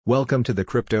Welcome to the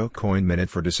Crypto Coin Minute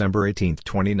for December 18,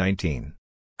 2019.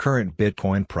 Current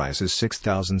Bitcoin price is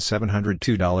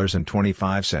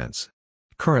 $6,702.25.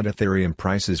 Current Ethereum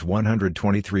price is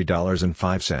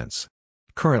 $123.05.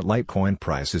 Current Litecoin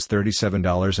price is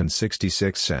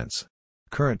 $37.66.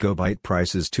 Current GoByte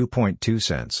price is 2.2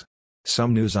 cents.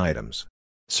 Some news items.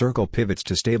 Circle pivots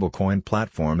to stablecoin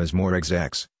platform as more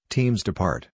execs, teams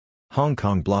depart. Hong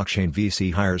Kong blockchain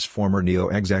VC hires former Neo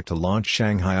exec to launch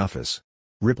Shanghai office.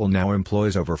 Ripple now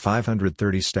employs over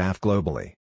 530 staff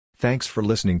globally. Thanks for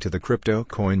listening to the Crypto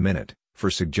Coin Minute.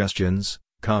 For suggestions,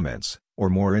 comments, or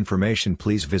more information,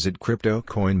 please visit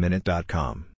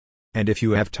CryptoCoinMinute.com. And if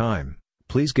you have time,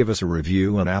 please give us a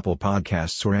review on Apple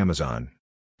Podcasts or Amazon.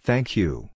 Thank you.